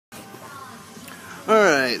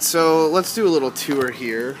Alright, so let's do a little tour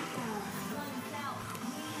here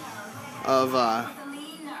of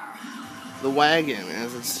the wagon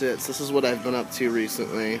as it sits. This is what I've been up to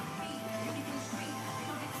recently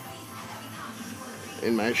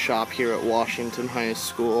in my shop here at Washington High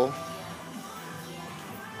School.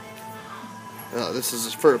 This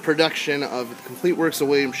is for a production of the complete works of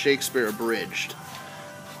William Shakespeare abridged.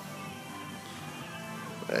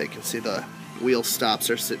 You can see the wheel stops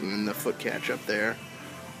are sitting in the foot catch up there.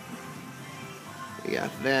 We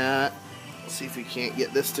got that. Let's see if we can't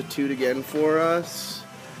get this to toot again for us.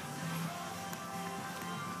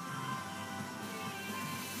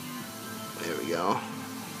 There we go.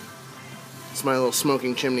 It's my little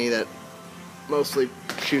smoking chimney that mostly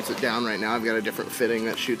shoots it down right now. I've got a different fitting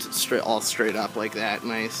that shoots it all straight up like that.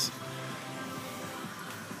 Nice.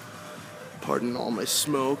 Pardon all my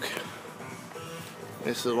smoke.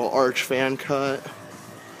 Nice little arch fan cut.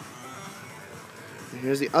 And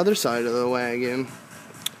here's the other side of the wagon.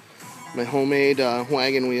 My homemade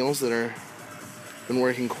wagon wheels that are been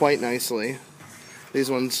working quite nicely.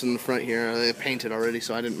 These ones in the front here, they painted already,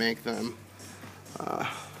 so I didn't make them.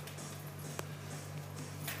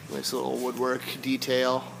 Nice little woodwork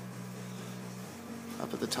detail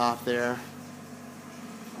up at the top there.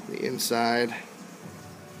 The inside.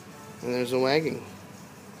 And there's a wagon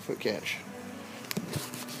foot catch,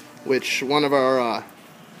 which one of our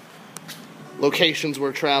locations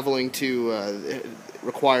we're traveling to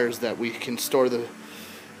requires that we can store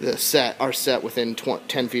our set within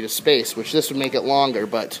 10 feet of space, which this would make it longer,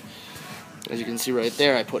 but as you can see right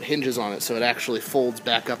there, I put hinges on it so it actually folds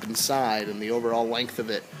back up inside, and the overall length of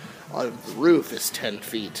it on the roof is 10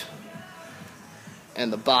 feet,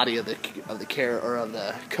 and the body of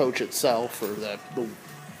the coach itself, or the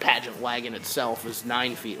pageant wagon itself, is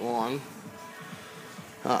 9 feet long.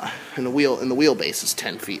 And the wheelbase is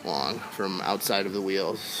 10 feet long from outside of the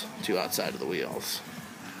wheels to outside of the wheels.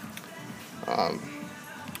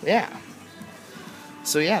 Yeah.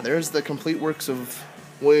 So yeah, there's the complete works of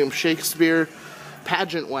William Shakespeare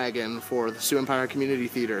pageant wagon for the Sioux Empire Community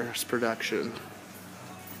Theater's production.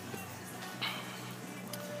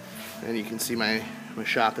 And you can see my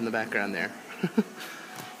shop in the background there.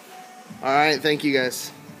 Alright, thank you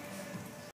guys.